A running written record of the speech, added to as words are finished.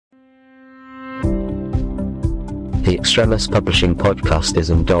The Extremis Publishing podcast is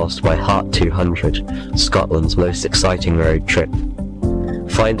endorsed by Heart 200, Scotland's most exciting road trip.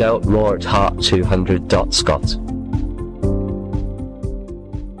 Find out more at heart200.scot.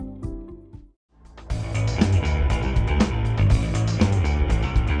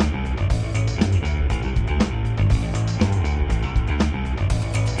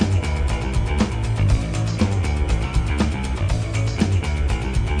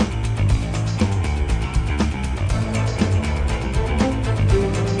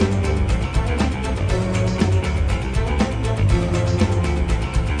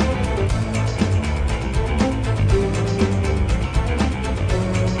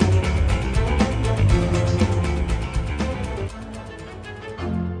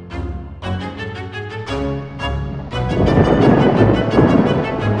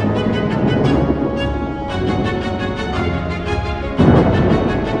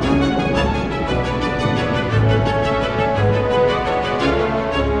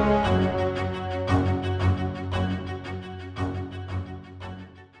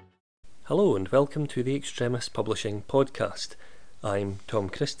 Hello and welcome to the Extremis Publishing podcast. I'm Tom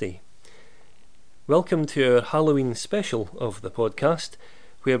Christie. Welcome to our Halloween special of the podcast,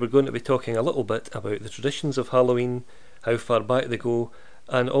 where we're going to be talking a little bit about the traditions of Halloween, how far back they go,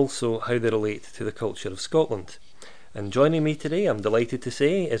 and also how they relate to the culture of Scotland. And joining me today, I'm delighted to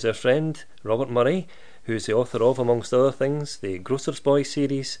say, is our friend Robert Murray, who's the author of, amongst other things, the Grocer's Boy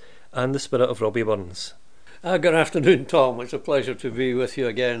series and The Spirit of Robbie Burns. Good afternoon, Tom. It's a pleasure to be with you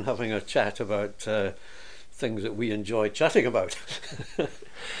again, having a chat about things that we enjoy chatting about.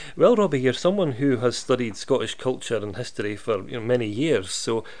 Well, Robbie, you're someone who has studied Scottish culture and history for many years,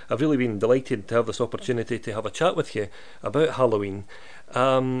 so I've really been delighted to have this opportunity to have a chat with you about Halloween.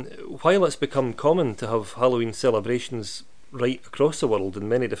 While it's become common to have Halloween celebrations right across the world in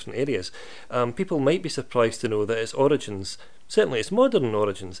many different areas, people might be surprised to know that its origins, certainly its modern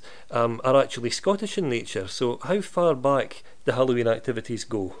origins, are actually Scottish in nature. So how far back do Halloween activities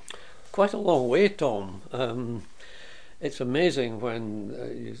go? Quite a long way, Tom. It's amazing when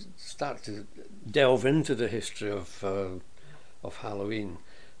you start to delve into the history of Halloween,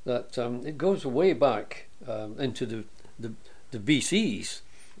 that it goes way back into the BCs.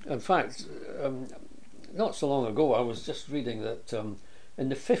 In fact, not so long ago I was just reading that in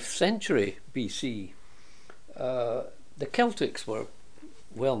the 5th century BC, the Celtics were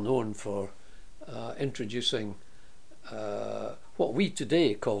well known for introducing what we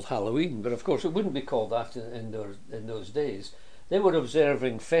today call Halloween, but of course it wouldn't be called that in those days. They were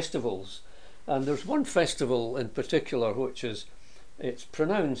observing festivals, and there's one festival in particular which it's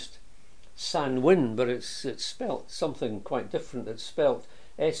pronounced Samhain, but it's spelt something quite different. It's spelt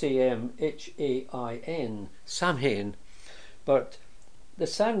Samhain, Samhain. But the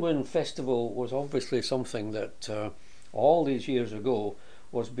Samhain festival was obviously something that all these years ago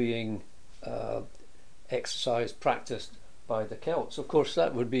was being exercised, practiced by the Celts. Of course,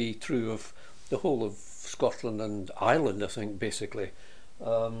 that would be true of the whole of Scotland and Ireland, I think, basically.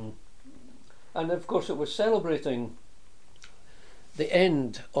 And of course, it was celebrating the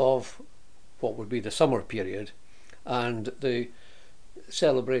end of what would be the summer period and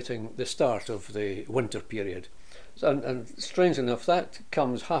celebrating the start of the winter period. And strange enough, that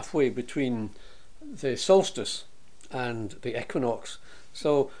comes halfway between the solstice and the equinox.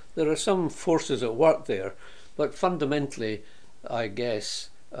 So there are some forces at work there, but fundamentally, I guess,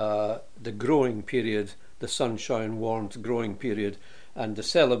 the growing period, the sunshine warmed growing period, and the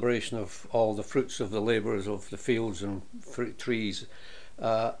celebration of all the fruits of the labours of the fields and fruit trees,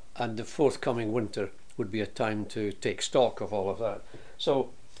 and the forthcoming winter would be a time to take stock of all of that.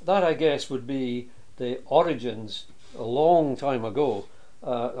 So that, I guess, would be the origins a long time ago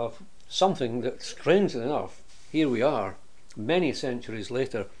of something that, strangely enough, here we are, many centuries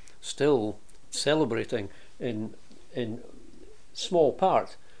later, still celebrating in small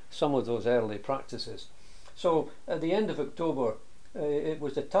part some of those early practices. So at the end of October, it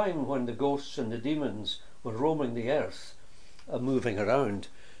was the time when the ghosts and the demons were roaming the earth, moving around,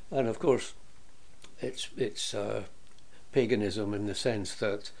 and of course it's paganism in the sense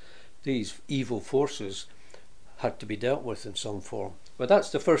that these evil forces had to be dealt with in some form. But that's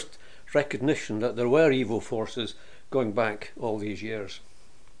the first recognition that there were evil forces going back all these years.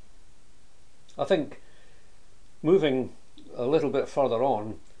 I think moving a little bit further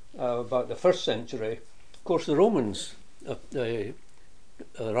on, about the 1st century, of course the Romans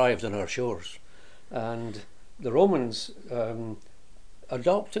arrived on our shores, and the Romans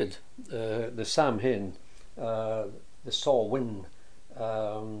adopted the Samhain, the Samhain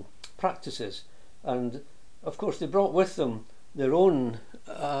practices, and of course they brought with them their own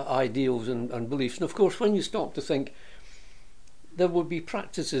ideals and beliefs. And of course, when you stop to think, there would be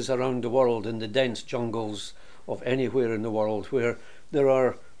practices around the world in the dense jungles of anywhere in the world where there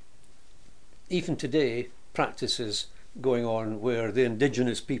are, even today, practices going on where the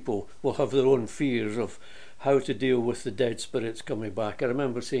indigenous people will have their own fears of how to deal with the dead spirits coming back. I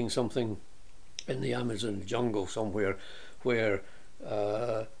remember seeing something in the Amazon jungle somewhere where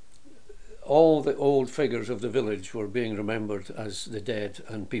all the old figures of the village were being remembered as the dead,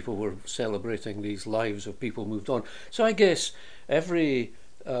 and people were celebrating these lives of people moved on. So I guess every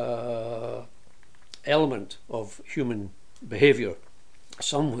element of human behaviour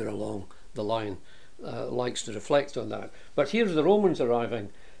somewhere along the line likes to reflect on that. But here's the Romans arriving,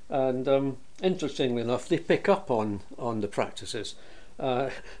 and interestingly enough, they pick up on the practices.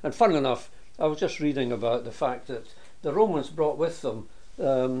 And funnily enough, I was just reading about the fact that the Romans brought with them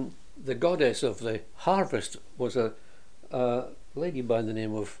the goddess of the harvest was a lady by the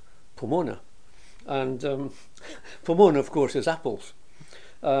name of Pomona. And Pomona, of course, is apples.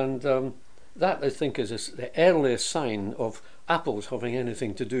 And that, I think, is the earliest sign of apples having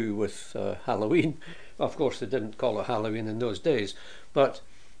anything to do with Halloween. Of course, they didn't call it Halloween in those days, but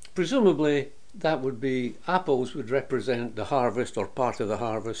presumably that would be, apples would represent the harvest or part of the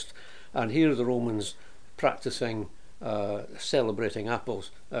harvest, and here are the Romans practicing celebrating apples.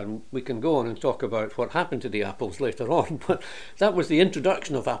 And we can go on and talk about what happened to the apples later on, but that was the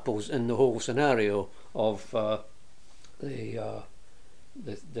introduction of apples in the whole scenario of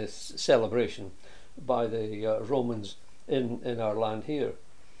this celebration by the Romans in our land here.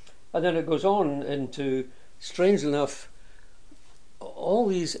 And then it goes on into, strangely enough, all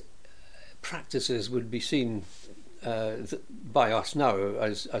these practices would be seen by us now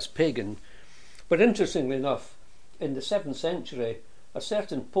as pagan. But interestingly enough, in the 7th century, a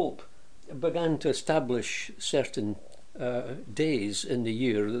certain pope began to establish certain days in the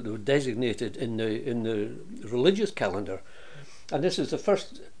year that were designated in the religious calendar. And this is the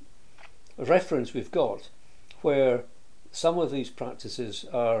first reference we've got where some of these practices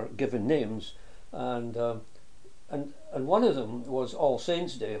are given names, and one of them was All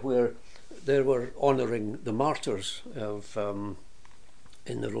Saints' Day, where they were honouring the martyrs of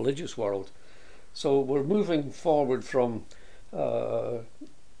in the religious world. So we're moving forward from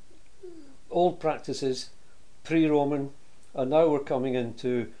old practices, pre-Roman, and now we're coming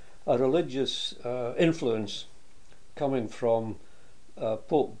into a religious influence coming from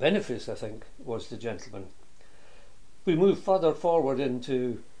Pope Boniface, I think, was the gentleman. We move further forward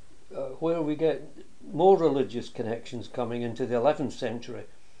into where we get more religious connections coming into the 11th century,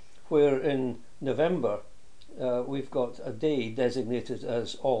 where in November we've got a day designated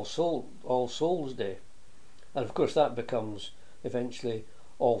as All Souls Day, and of course that becomes eventually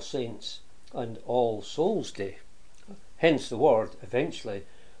All Saints and All Souls Day, hence the word eventually,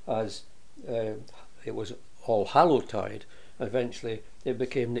 as it was All Hallowtide. Eventually it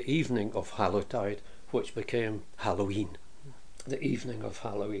became the evening of Hallowtide, which became Halloween, the evening of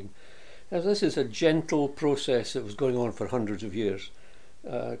Halloween. Now this is a gentle process that was going on for hundreds of years.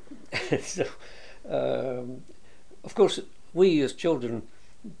 Of course, we as children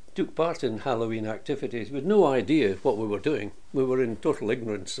took part in Halloween activities with no idea what we were doing. We were in total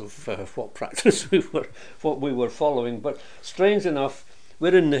ignorance of what practice what we were following. But strange enough,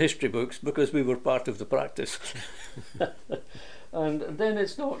 we're in the history books because we were part of the practice. And then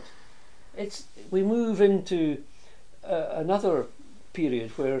we move into another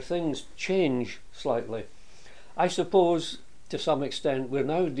period where things change slightly. I suppose to some extent we're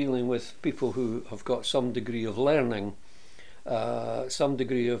now dealing with people who have got some degree of learning, some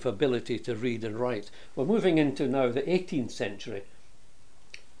degree of ability to read and write. We're moving into now the 18th century,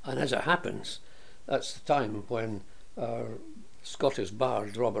 and as it happens, that's the time when our Scottish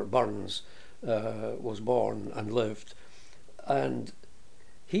bard Robert Burns was born and lived, and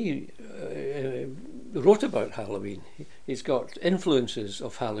he wrote about Halloween. He's got influences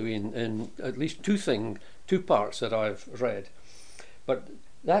of Halloween in at least two parts that I've read. But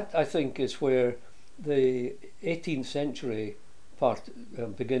that, I think, is where the 18th century part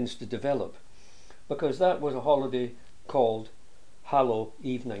begins to develop, because that was a holiday called Hallow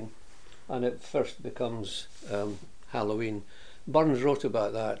Evening, and it first becomes Halloween. Burns wrote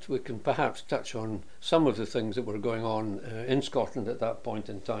about that. We can perhaps touch on some of the things that were going on in Scotland at that point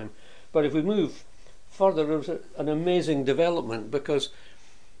in time. But if we move further, there was an amazing development, because,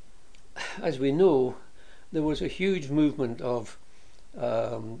 as we know, there was a huge movement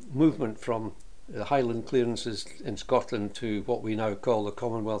from the Highland clearances in Scotland to what we now call the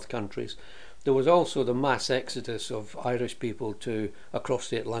Commonwealth countries. There was also the mass exodus of Irish people across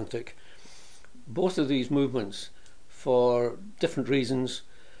the Atlantic. Both of these movements for different reasons,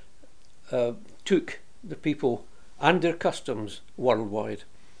 took the people and their customs worldwide.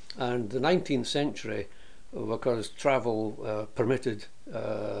 And the 19th century, because travel permitted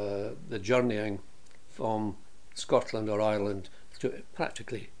the journeying from Scotland or Ireland to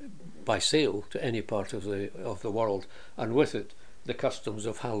practically by sail to any part of the world, and with it the customs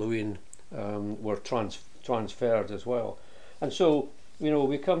of Halloween were transferred as well. And so,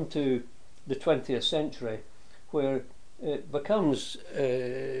 we come to the 20th century, where it becomes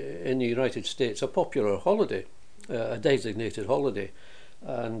in the United States a popular holiday, a designated holiday,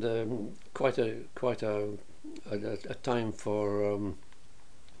 and quite a time for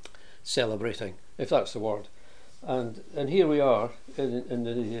celebrating, if that's the word. And here we are in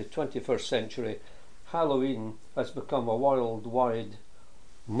the 21st century. Halloween has become a worldwide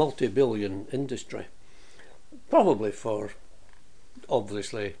multi-billion industry, probably for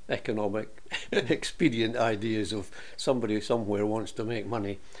obviously economic expedient ideas of somebody somewhere wants to make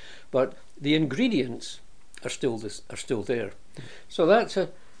money, but the ingredients are still there. So that's a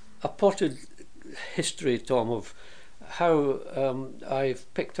potted history, Tom, of how I've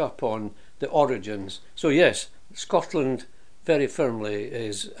picked up on the origins. So yes, Scotland very firmly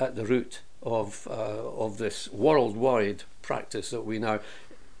is at the root of this worldwide practice that we now,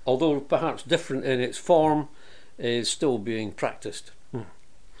 although perhaps different in its form, is still being practiced.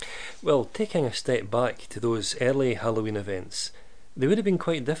 Well, taking a step back to those early Halloween events, they would have been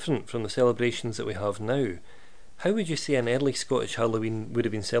quite different from the celebrations that we have now. How would you say an early Scottish Halloween would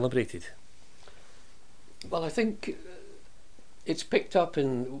have been celebrated? Well, I think it's picked up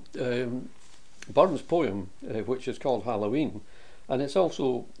in Burns' poem, which is called Halloween, and it's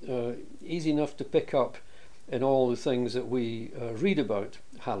also easy enough to pick up in all the things that we read about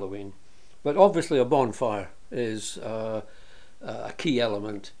Halloween. But obviously a bonfire is a key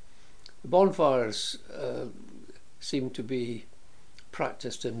element. Bonfires seem to be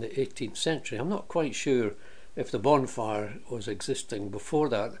practiced in the 18th century. I'm not quite sure if the bonfire was existing before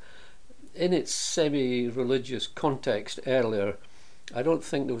that. In its semi-religious context earlier, I don't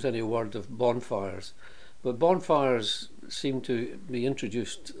think there was any word of bonfires, but bonfires seem to be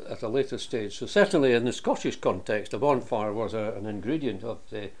introduced at a later stage. So certainly in the Scottish context, a bonfire was an ingredient of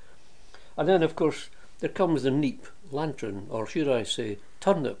the... And then, of course, there comes the neep lantern, or should I say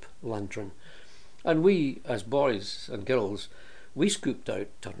turnip lantern. And we, as boys and girls, we scooped out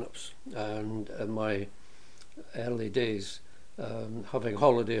turnips. And in my early days, having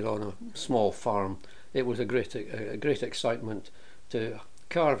holidayed on a small farm, it was a great excitement to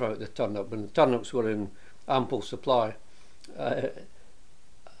carve out the turnip, and the turnips were in ample supply.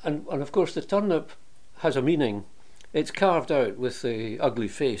 And of course the turnip has a meaning. It's carved out with the ugly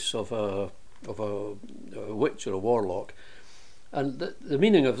face of a witch or a warlock, and the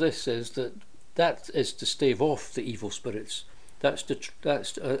meaning of this is that is to stave off the evil spirits. That's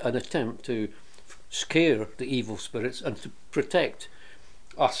an attempt to scare the evil spirits and to protect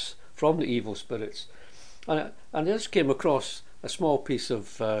us from the evil spirits. And I just came across a small piece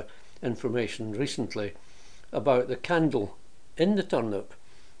of information recently about the candle in the turnip,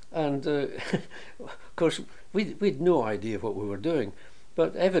 and of course we'd no idea what we were doing,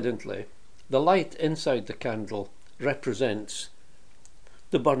 but evidently the light inside the candle represents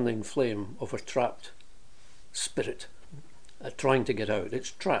the burning flame of a trapped spirit trying to get out.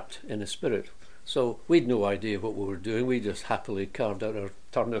 It's trapped in a spirit. So we'd no idea what we were doing. We just happily carved out our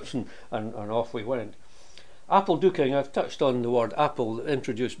turnips and off we went. Apple duking, I've touched on the word apple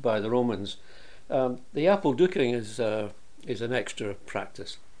introduced by the Romans. The apple duking is an extra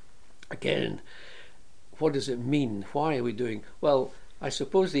practice. Again, what does it mean? Why are we doing? Well, I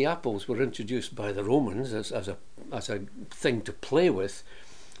suppose the apples were introduced by the Romans as a thing to play with,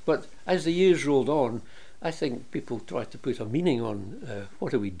 but as the years rolled on, I think people tried to put a meaning on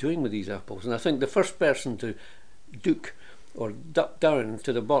what are we doing with these apples. And I think the first person to duke or duck down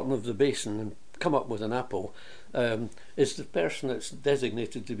to the bottom of the basin and come up with an apple is the person that's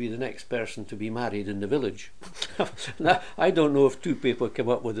designated to be the next person to be married in the village. Now, I don't know if two people came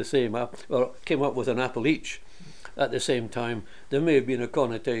up with the same apple or came up with an apple each at the same time. There may have been a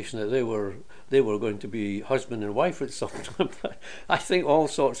connotation that they were going to be husband and wife at some time. I think all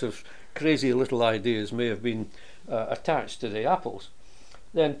sorts of crazy little ideas may have been attached to the apples.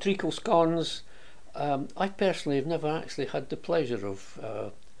 Then treacle scones. I personally have never actually had the pleasure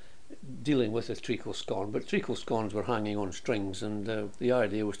of dealing with a treacle scone, but treacle scones were hanging on strings, and the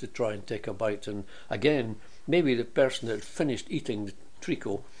idea was to try and take a bite, and again maybe the person that had finished eating the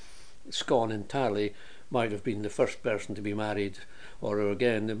treacle scone entirely might have been the first person to be married, or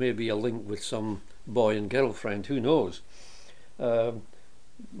again there may be a link with some boy and girlfriend, who knows.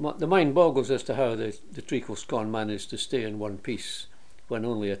 the mind boggles as to how the treacle scone managed to stay in one piece when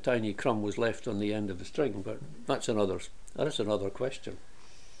only a tiny crumb was left on the end of the string, but that's another question.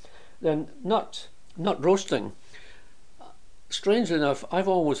 Then nut roasting. Strangely enough, I've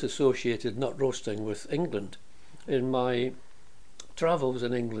always associated nut roasting with England. In my travels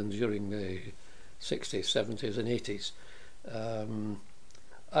in England during the 60s, 70s and 80s,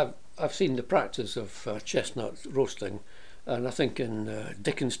 I've seen the practice of chestnut roasting, and I think in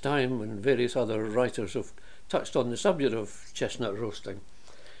Dickens' time and various other writers have touched on the subject of chestnut roasting.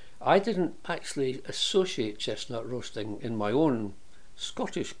 I didn't actually associate chestnut roasting in my own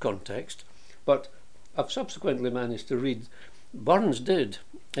Scottish context, but I've subsequently managed to read Burns did,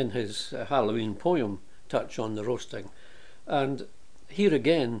 in his Halloween poem, touch on the roasting. And here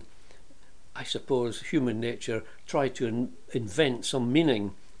again, I suppose human nature tried to invent some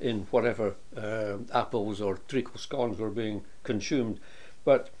meaning in whatever apples or treacle scones were being consumed.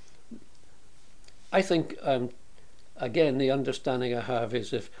 But I think, again, the understanding I have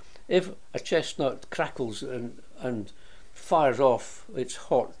is if a chestnut crackles and fires off its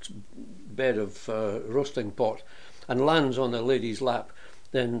hot bed of roasting pot and lands on a lady's lap,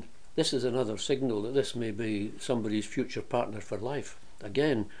 then this is another signal that this may be somebody's future partner for life.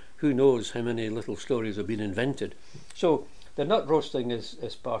 Again, who knows how many little stories have been invented. So the nut roasting is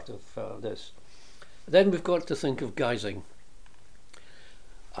part of this. Then we've got to think of guising.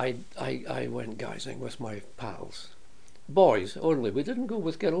 I went guising with my pals. Boys only. We didn't go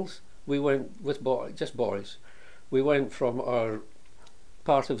with girls. We went with just boys. We went from our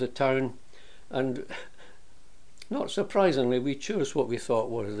part of the town, and not surprisingly, we chose what we thought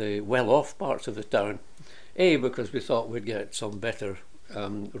were the well-off parts of the town. A, because we thought we'd get some better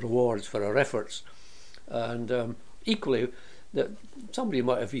rewards for our efforts, and equally that somebody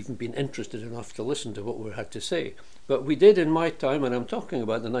might have even been interested enough to listen to what we had to say. But we did in my time, and I'm talking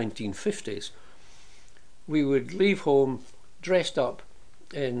about the 1950s, we would leave home dressed up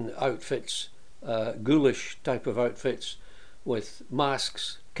in outfits, ghoulish type of outfits, with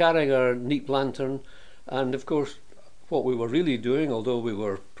masks, carrying our neat lantern, and of course what we were really doing, although we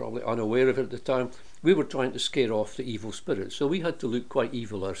were probably unaware of it at the time, we were trying to scare off the evil spirits. So we had to look quite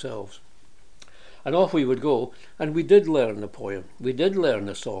evil ourselves. And off we would go, and we did learn a poem, we did learn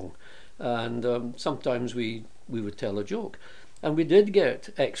a song, and sometimes we would tell a joke. And we did get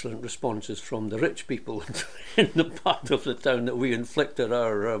excellent responses from the rich people in the part of the town that we inflicted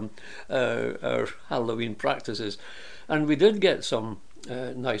our Halloween practices. And we did get some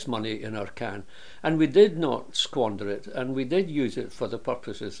nice money in our can. And we did not squander it, and we did use it for the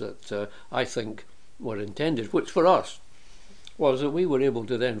purposes that I think were intended, which for us was that we were able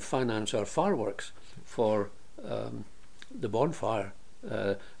to then finance our fireworks for the bonfire.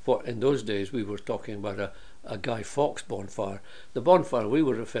 In those days we were talking about a Guy Fawkes bonfire. The bonfire we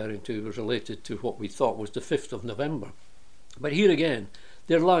were referring to was related to what we thought was the 5th of November. But here again,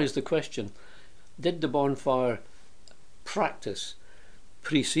 there lies the question, did the bonfire practice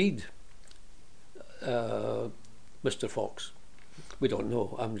precede Mr. Fawkes? We don't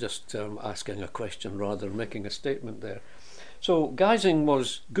know. I'm just asking a question rather than making a statement there. So guising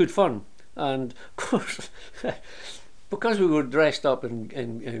was good fun, and of course because we were dressed up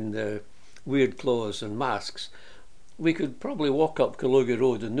in weird clothes and masks, we could probably walk up Calogie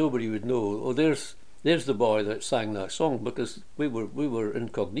Road and nobody would know, oh, there's the boy that sang that song, because we were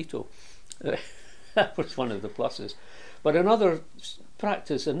incognito. That was one of the pluses. But another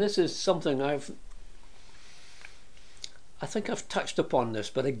practice, and this is something I think I've touched upon this,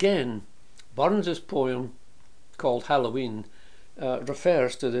 but again, Burns's poem called Halloween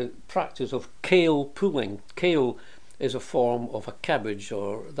refers to the practice of kale pulling. Kale is a form of a cabbage,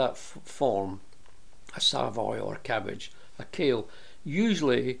 or that form, a Savoy or a cabbage, a kale,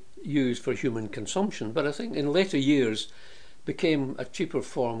 usually used for human consumption, but I think in later years became a cheaper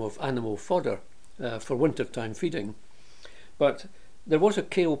form of animal fodder for wintertime feeding. But there was a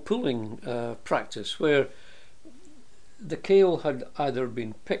kale pulling practice where the kale had either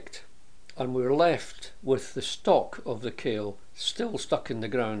been picked and we were left with the stalk of the kale still stuck in the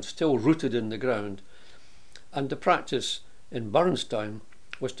ground, still rooted in the ground. And the practice in Burns' time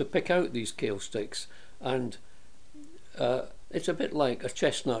was to pick out these kale sticks, and it's a bit like a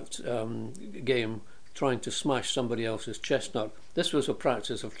chestnut game, trying to smash somebody else's chestnut. This was a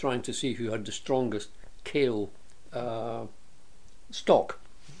practice of trying to see who had the strongest kale stalk.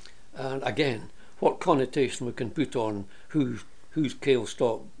 And again, what connotation we can put on whose kale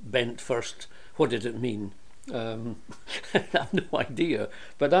stalk bent first, what did it mean? I have no idea,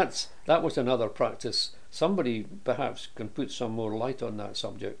 but that was another practice. Somebody perhaps can put some more light on that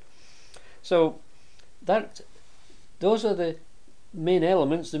subject. So those are the main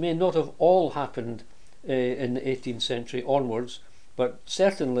elements. They may not have all happened in the 18th century onwards, but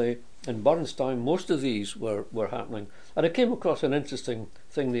certainly in Burns' time most of these were happening. And I came across an interesting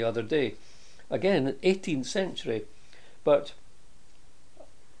thing the other day, again 18th century, but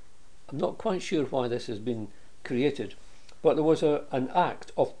I'm not quite sure why this has been created, but there was an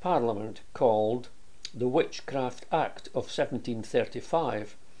Act of Parliament called the Witchcraft Act of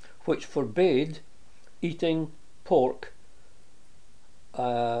 1735, which forbade eating pork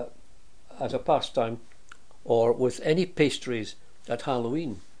as a pastime or with any pastries at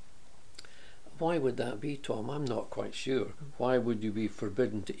Halloween. Why would that be, Tom? I'm not quite sure. Why would you be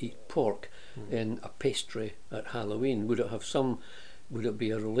forbidden to eat pork in a pastry at Halloween? Would it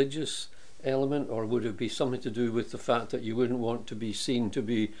be a religious element, or would it be something to do with the fact that you wouldn't want to be seen to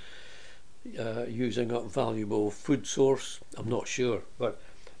be using up valuable food source? I'm not sure. But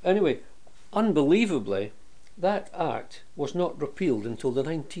anyway, unbelievably, that act was not repealed until the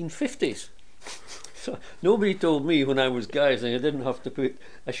 1950s. So nobody told me when I was guising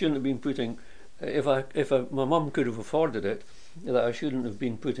I shouldn't have been putting, my mum could have afforded it, that I shouldn't have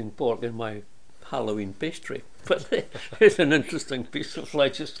been putting pork in my Halloween pastry. But it's an interesting piece of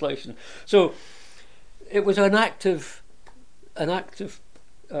legislation. So it was an active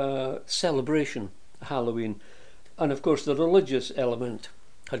celebration, Halloween, and of course the religious element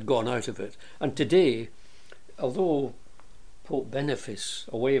had gone out of it. And today, although Pope Boniface,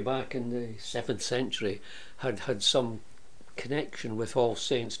 way back in the 7th century, had some connection with All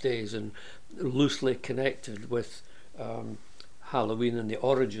Saints' Days and loosely connected with Halloween and the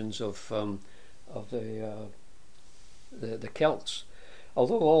origins of the Celts.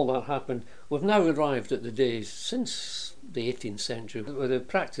 Although all that happened, we've now arrived at the days since the 18th century where the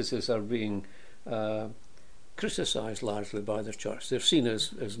practices are being criticised largely by the church. They're seen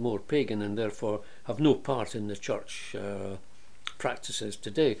as more pagan and therefore have no part in the church practices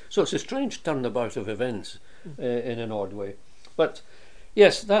today. So it's a strange turnabout of events in an odd way. But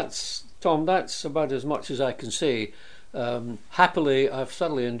yes, that's about as much as I can say. Happily, I've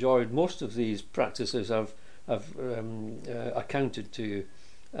thoroughly enjoyed most of these practices I've accounted to,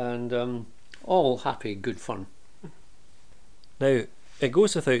 and all happy, good fun. Now, it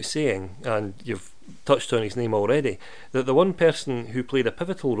goes without saying, and you've touched on his name already, that the one person who played a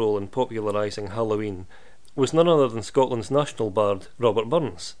pivotal role in popularising Halloween was none other than Scotland's national bard, Robert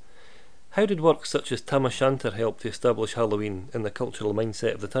Burns. How did works such as Tam O'Shanter help to establish Halloween in the cultural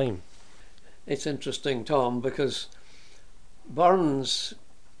mindset of the time? It's interesting, Tom, because Burns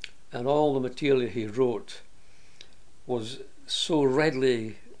and all the material he wrote was so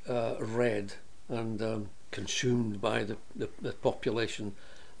readily read and consumed by the population,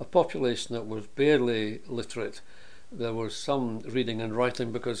 a population that was barely literate. There was some reading and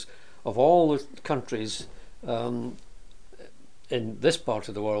writing because of all the countries in this part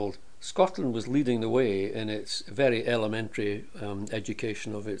of the world. Scotland was leading the way in its very elementary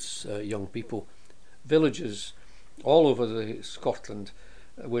education of its young people. Villages all over Scotland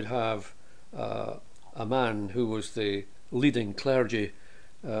would have a man who was the leading clergy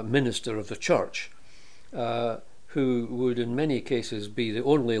minister of the church, who would in many cases be the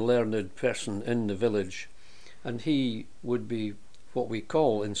only learned person in the village, and he would be what we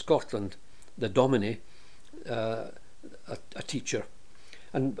call in Scotland the domine, a teacher.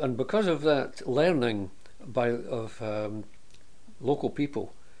 And because of that learning of local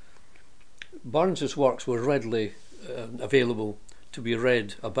people, Burns's works were readily available to be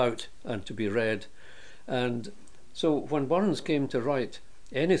read about and to be read. And so when Burns came to write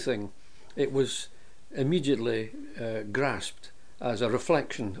anything, it was immediately grasped as a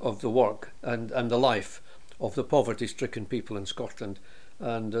reflection of the work and the life of the poverty-stricken people in Scotland.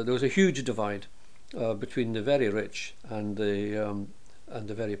 And there was a huge divide between the very rich and the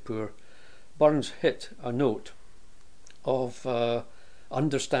very poor. Burns hit a note of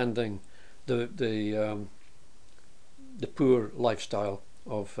understanding the poor lifestyle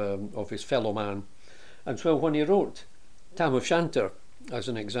of his fellow man, and so when he wrote Tam O'Shanter, as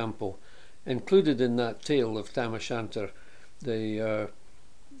an example, included in that tale of Tam O'Shanter the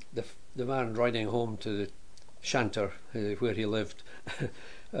man riding home to the shanter where he lived.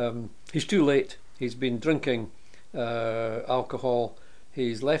 He's too late. He's been drinking alcohol.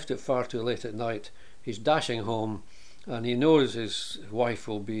 He's left it far too late at night. He's dashing home, and he knows his wife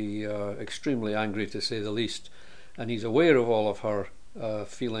will be extremely angry, to say the least, and he's aware of all of her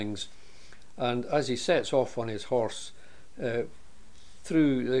feelings. And as he sets off on his horse,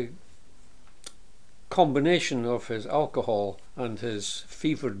 through the combination of his alcohol and his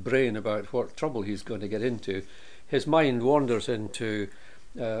fevered brain about what trouble he's going to get into, his mind wanders into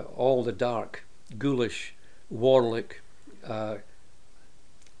all the dark, ghoulish, warlike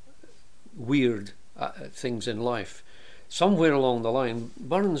weird things in life. Somewhere along the line,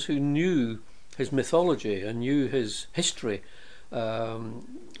 Burns, who knew his mythology and knew his history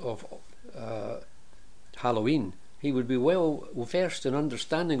of Halloween, he would be well versed in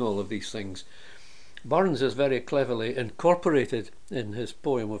understanding all of these things. Burns has very cleverly incorporated in his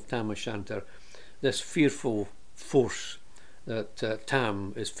poem of Tam O'Shanter this fearful force that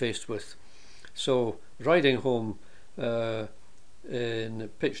Tam is faced with. So, riding home in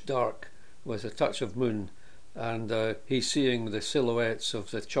pitch dark with a touch of moon, and he's seeing the silhouettes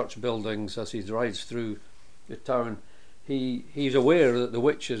of the church buildings as he rides through the town. He's aware that the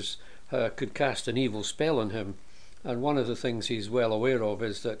witches could cast an evil spell on him, and one of the things he's well aware of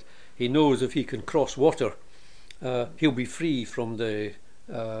is that he knows if he can cross water, he'll be free from the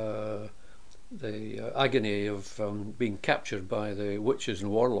agony of being captured by the witches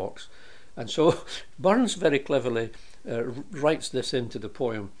and warlocks. And so Burns very cleverly writes this into the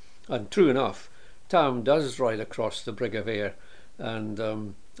poem, and true enough, Tam does ride across the Brig of Ayr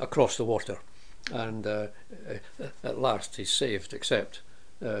and across the water, and at last he's saved, except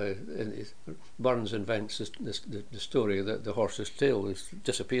Burns invents the story that the horse's tail has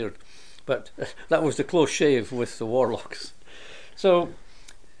disappeared, but that was the close shave with the warlocks. So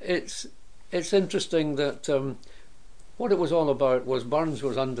it's interesting that what it was all about was Burns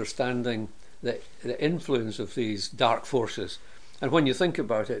was understanding the influence of these dark forces. And when you think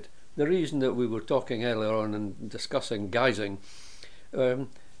about it, the reason that we were talking earlier on and discussing guising, the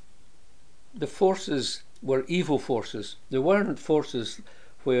forces were evil forces. They weren't forces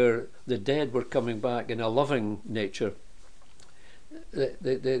where the dead were coming back in a loving nature.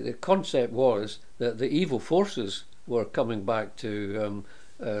 The concept was that the evil forces were coming back to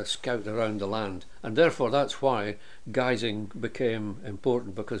scout around the land, and therefore that's why guising became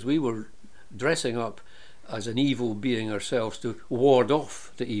important, because we were dressing up as an evil being ourselves to ward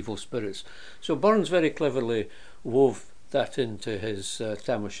off the evil spirits. So Burns very cleverly wove that into his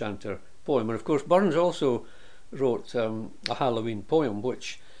Tam O'Shanter poem. And of course Burns also wrote a Halloween poem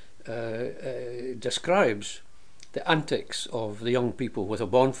which describes the antics of the young people with a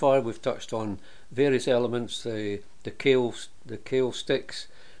bonfire. We've touched on various elements, the kale sticks,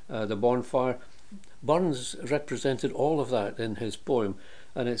 the bonfire. Burns represented all of that in his poem,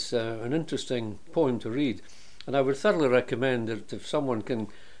 and it's an interesting poem to read. And I would thoroughly recommend that if someone can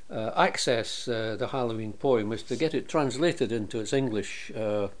access the Halloween poem, is to get it translated into its English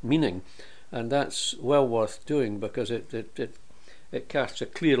meaning, and that's well worth doing, because it casts a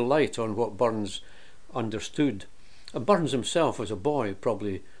clear light on what Burns understood. And Burns himself, as a boy,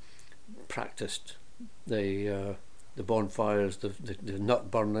 probably practiced the bonfires, the nut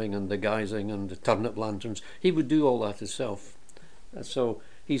burning and the guising and the turnip lanterns. He would do all that himself. So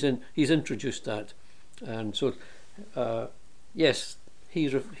he's introduced that, and so yes, he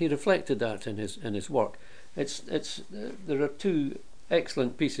reflected that in his work. There are two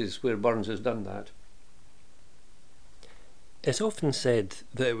excellent pieces where Burns has done that. It's often said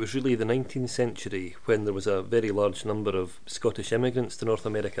that it was really the 19th century, when there was a very large number of Scottish immigrants to North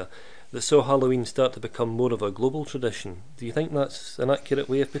America, that saw Halloween start to become more of a global tradition. Do you think that's an accurate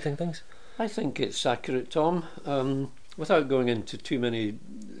way of putting things? I think it's accurate, Tom. Without going into too many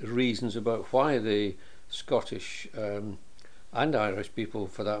reasons about why the Scottish and Irish people,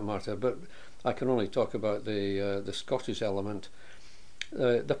 for that matter, but I can only talk about the Scottish element.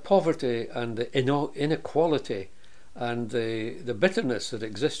 The poverty and the inequality and the bitterness that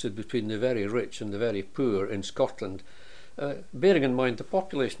existed between the very rich and the very poor in Scotland, bearing in mind the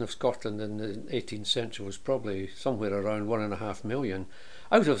population of Scotland in the 18th century was probably somewhere around 1.5 million.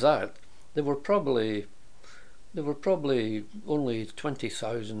 Out of that, there were probably only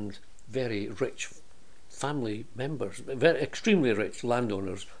 20,000 very rich family members, very extremely rich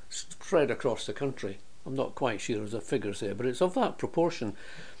landowners spread across the country. I'm not quite sure of the figures there, but it's of that proportion.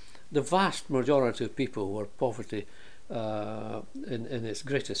 The vast majority of people were poverty in its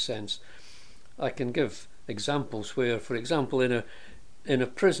greatest sense. I can give examples where, for example, in a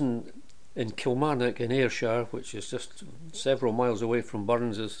prison in Kilmarnock in Ayrshire, which is just several miles away from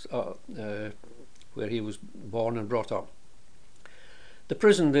Burns' where he was born and brought up. The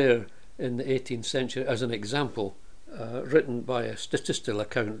prison there in the 18th century, as an example, written by a statistical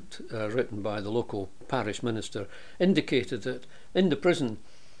account written by the local parish minister, indicated that in the prison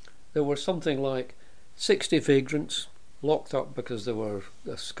there were something like 60 vagrants locked up because they were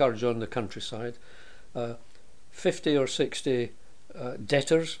a scourge on the countryside, 50 or 60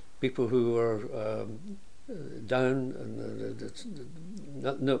 debtors, people who were down and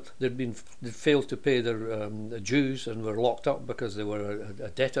they'd failed to pay their dues and were locked up because they were a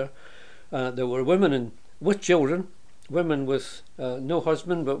debtor. There were women with children women with no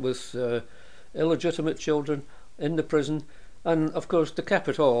husband but with illegitimate children in the prison, and of course to cap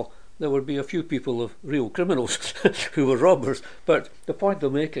it all, there would be a few people of real criminals who were robbers. But the point they're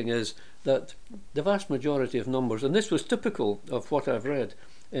making is that the vast majority of numbers, and this was typical of what I've read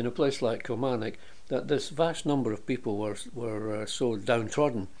in a place like Kilmarnock, that this vast number of people were so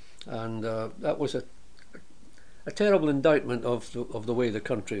downtrodden, and that was a terrible indictment of the way the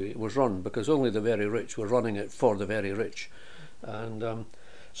country was run, because only the very rich were running it for the very rich. And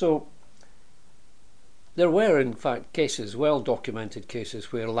so there were in fact cases, well documented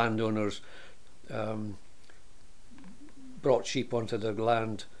cases, where landowners brought sheep onto their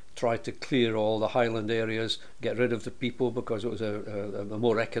land, tried to clear all the highland areas, get rid of the people because it was a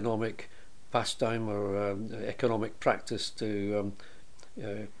more economic pastime or economic practice to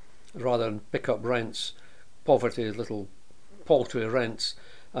rather than pick up rents, poverty, little paltry rents,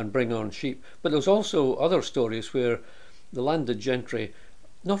 and bring on sheep. But there's also other stories where the landed gentry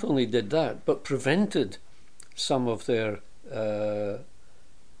not only did that, but prevented some of their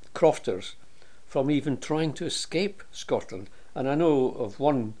crofters from even trying to escape Scotland. And I know of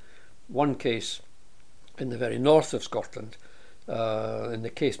one case in the very north of Scotland, in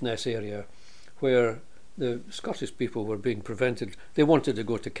the Caithness area, where the Scottish people were being prevented. They wanted to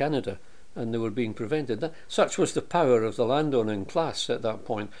go to Canada, and they were being prevented. Such was the power of the landowning class at that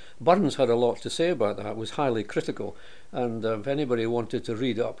point. Burns had a lot to say about that, was highly critical, and if anybody wanted to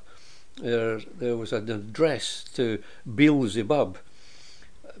read up, there was an address to Beelzebub,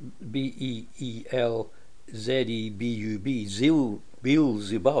 Beelzebub,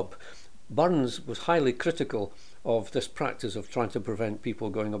 Beelzebub. Burns was highly critical of this practice of trying to prevent people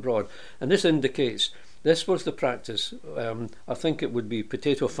going abroad, and this indicates this was the practice. I think it would be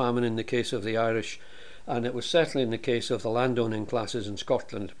potato famine in the case of the Irish, and it was certainly in the case of the landowning classes in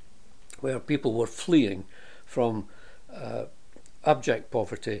Scotland, where people were fleeing from abject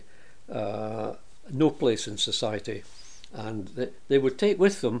poverty, no place in society, and they would take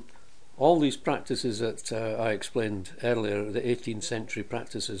with them all these practices that I explained earlier, the 18th century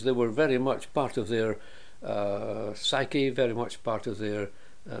practices. They were very much part of their psyche, very much part of their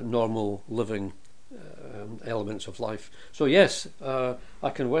normal living elements of life. So yes, I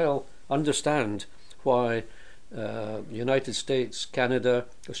can well understand why United States, Canada,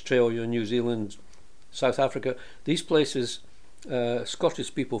 Australia, New Zealand, South Africa, these places,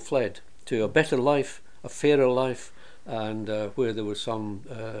 Scottish people fled to a better life, a fairer life, and where there was some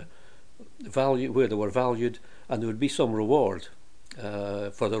value, where they were valued, and there would be some reward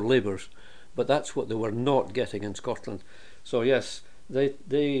for their labours. But that's what they were not getting in Scotland. So yes,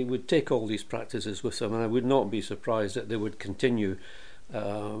 they would take all these practices with them, and I would not be surprised that they would continue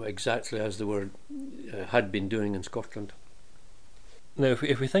exactly as they had been doing in Scotland. Now,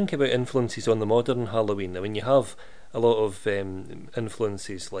 if we think about influences on the modern Halloween, I mean, you have a lot of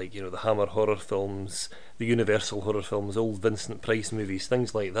influences like, the Hammer horror films, the Universal horror films, old Vincent Price movies,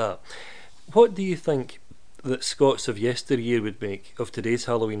 things like that. What do you think that Scots of yesteryear would make of today's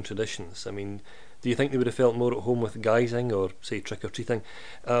Halloween traditions? I mean, do you think they would have felt more at home with guising or, say, trick-or-treating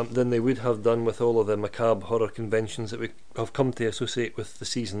than they would have done with all of the macabre horror conventions that we have come to associate with the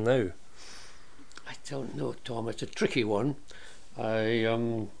season now? I don't know, Tom. It's a tricky one.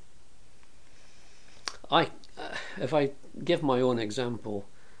 If I give my own example,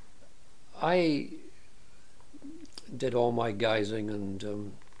 I did all my guising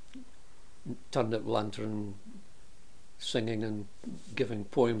and turned up lantern singing and giving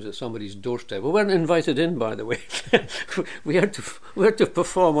poems at somebody's doorstep. We weren't invited in, by the way. we had to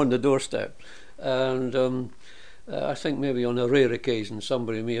perform on the doorstep, and I think maybe on a rare occasion,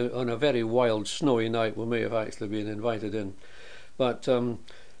 on a very wild snowy night, we may have actually been invited in. But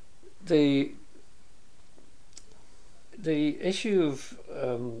the issue of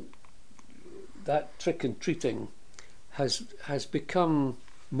that trick and treating has become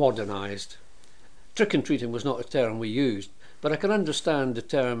modernised. Trick and treating was not a term we used, but I can understand the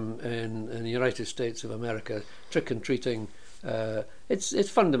term in the United States of America. Trick and treating, it's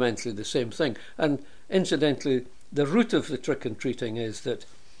fundamentally the same thing. And incidentally, the root of the trick and treating is that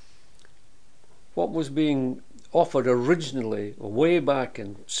what was being offered originally, way back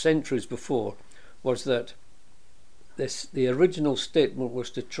in centuries before, was that the original statement was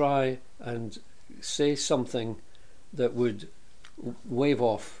to try and say something that would wave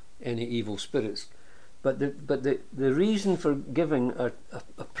off any evil spirits. But the reason for giving a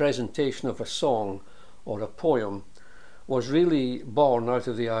presentation of a song or a poem was really born out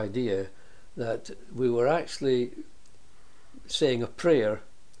of the idea that we were actually saying a prayer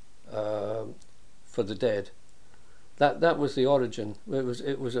for the dead. That was the origin.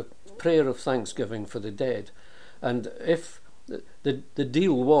 It was a prayer of thanksgiving for the dead, And if the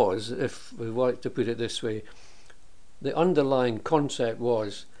deal was, if we like to put it this way, the underlying concept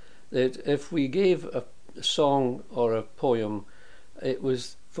was that if we gave a song or a poem, it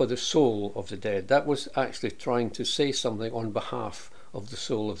was for the soul of the dead. That was actually trying to say something on behalf of the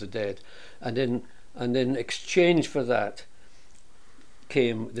soul of the dead. And in exchange for that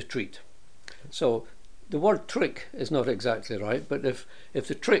came the treat. So the word trick is not exactly right, but if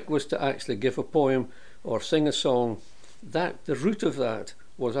the trick was to actually give a poem or sing a song, that the root of that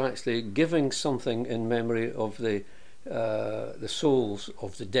was actually giving something in memory of the souls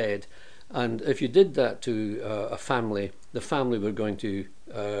of the dead. And if you did that to a family, the family were going to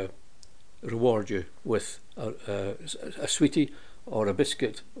reward you with a sweetie or a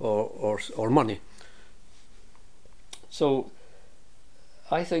biscuit or money. So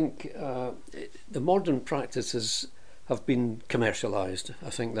I think the modern practices have been commercialised. I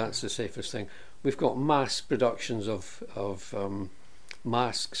think that's the safest thing. We've got mass productions of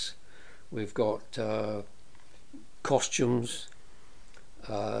masks. We've got costumes.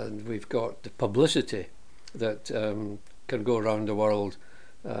 We've got the publicity that can go around the world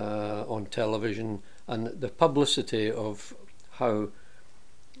on television, and the publicity of how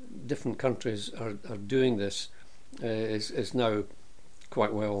different countries are doing this is now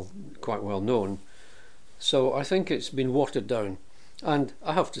quite well known. So I think it's been watered down. And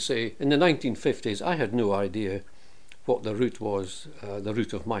I have to say, in the 1950s, I had no idea what the root was, the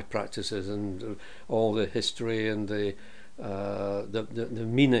root of my practices, and all the history and the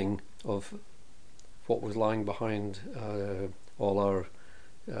meaning of what was lying behind all our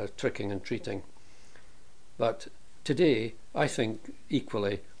tricking and treating. But today, I think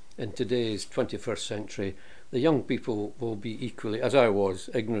equally, in today's 21st century, the young people will be equally, as I was,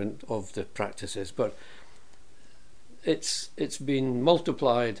 ignorant of the practices. But it's been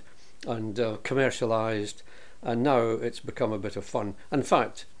multiplied and commercialised, and now it's become a bit of fun. In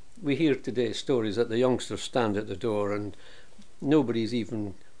fact, we hear today stories that the youngsters stand at the door and nobody's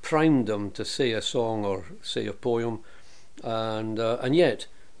even primed them to say a song or say a poem, and yet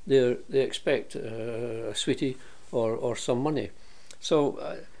they expect a sweetie or some money.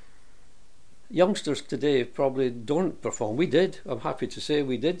 So youngsters today probably don't perform. We did. I'm happy to say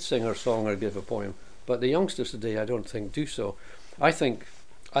we did sing our song or give a poem, but the youngsters today, I don't think, do so. I think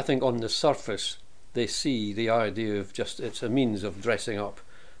on the surface they see the idea of just it's a means of dressing up,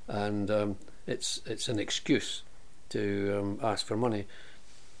 and it's an excuse to ask for money.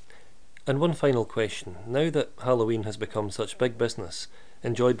 And one final question. Now that Halloween has become such big business,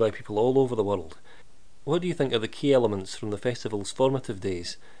 enjoyed by people all over the world, what do you think are the key elements from the festival's formative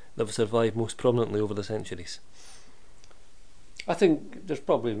days that have survived most prominently over the centuries? I think there's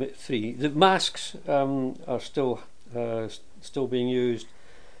probably three. The masks are still being used.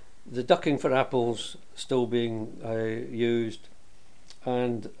 The ducking for apples still being used,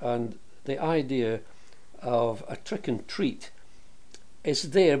 and the idea of a trick and treat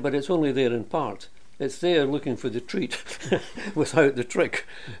is there, but it's only there in part. It's there looking for the treat without the trick,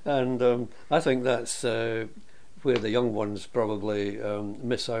 and I think that's where the young ones probably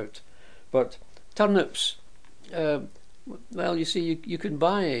miss out. But turnips, well, you see, you can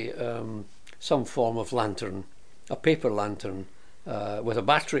buy some form of lantern, a paper lantern with a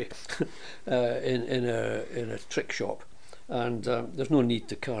battery in a trick shop, and there's no need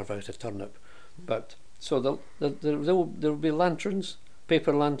to carve out a turnip. But so there will be lanterns,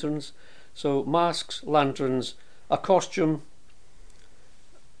 paper lanterns. So masks, lanterns, a costume,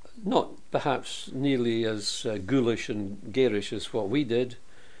 not perhaps nearly as ghoulish and garish as what we did,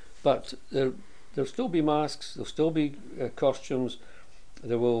 but there'll still be masks, there'll still be costumes,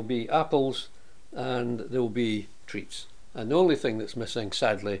 there will be apples, and there will be treats. And the only thing that's missing,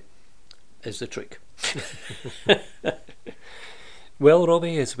 sadly, is the trick. Well,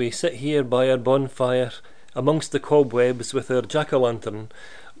 Robbie, as we sit here by our bonfire, amongst the cobwebs with our jack-o'-lantern,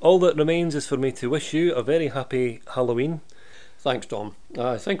 all that remains is for me to wish you a very happy Halloween. Thanks, Tom.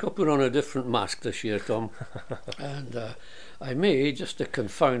 I think I'll put on a different mask this year, Tom. And I may, just to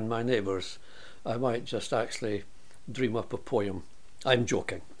confound my neighbours, I might just actually dream up a poem. I'm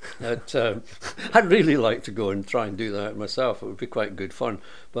joking. I'd really like to go and try and do that myself. It would be quite good fun.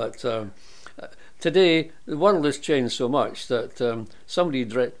 But today, the world has changed so much that somebody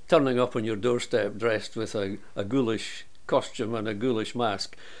turning up on your doorstep dressed with a ghoulish costume and a ghoulish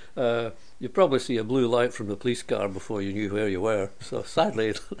mask, you'd probably see a blue light from the police car before you knew where you were. So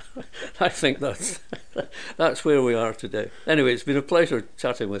sadly, I think that's where we are today. Anyway, it's been a pleasure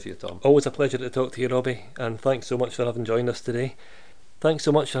chatting with you, Tom. Always a pleasure to talk to you, Robbie, and thanks so much for having joined us today. Thanks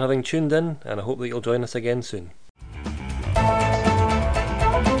so much for having tuned in, and I hope that you'll join us again soon.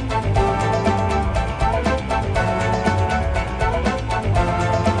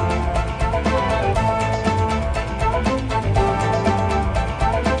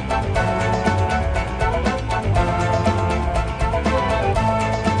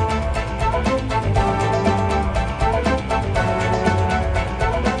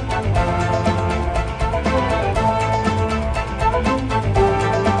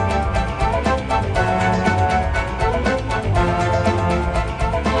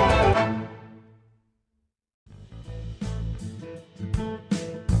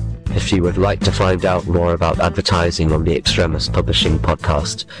 If you would like to find out more about advertising on the Extremis Publishing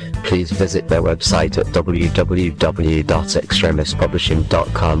podcast, please visit their website at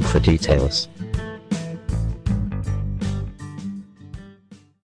www.extremispublishing.com for details.